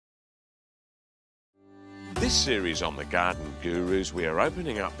This series on the Garden Gurus, we are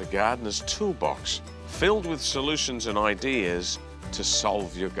opening up the gardener's toolbox, filled with solutions and ideas to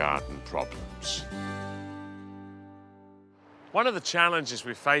solve your garden problems. One of the challenges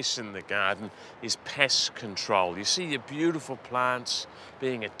we face in the garden is pest control. You see your beautiful plants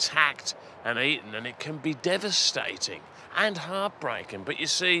being attacked and eaten, and it can be devastating and heartbreaking. But you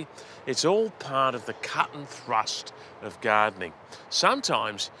see, it's all part of the cut and thrust of gardening.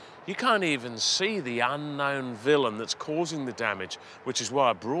 Sometimes you can't even see the unknown villain that's causing the damage, which is why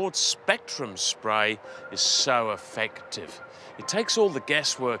a broad spectrum spray is so effective. It takes all the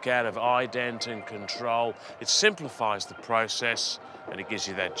guesswork out of ident and control, it simplifies the process, and it gives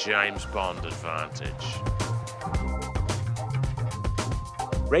you that James Bond advantage.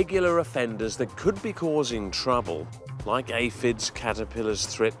 Regular offenders that could be causing trouble, like aphids, caterpillars,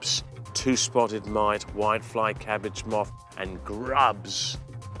 thrips, two-spotted mite, whitefly, cabbage moth, and grubs,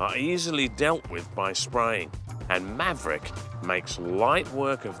 are easily dealt with by spraying, and Mavrik makes light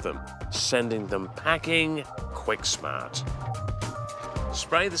work of them, sending them packing quick smart.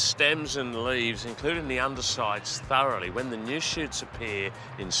 Spray the stems and leaves, including the undersides, thoroughly when the new shoots appear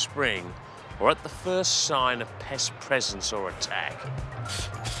in spring or at the first sign of pest presence or attack.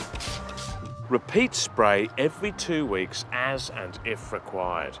 Repeat spray every 2 weeks as and if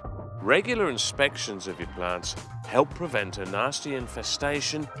required. Regular inspections of your plants help prevent a nasty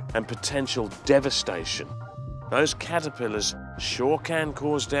infestation and potential devastation. Those caterpillars sure can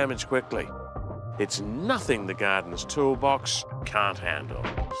cause damage quickly. It's nothing the gardener's toolbox can't handle.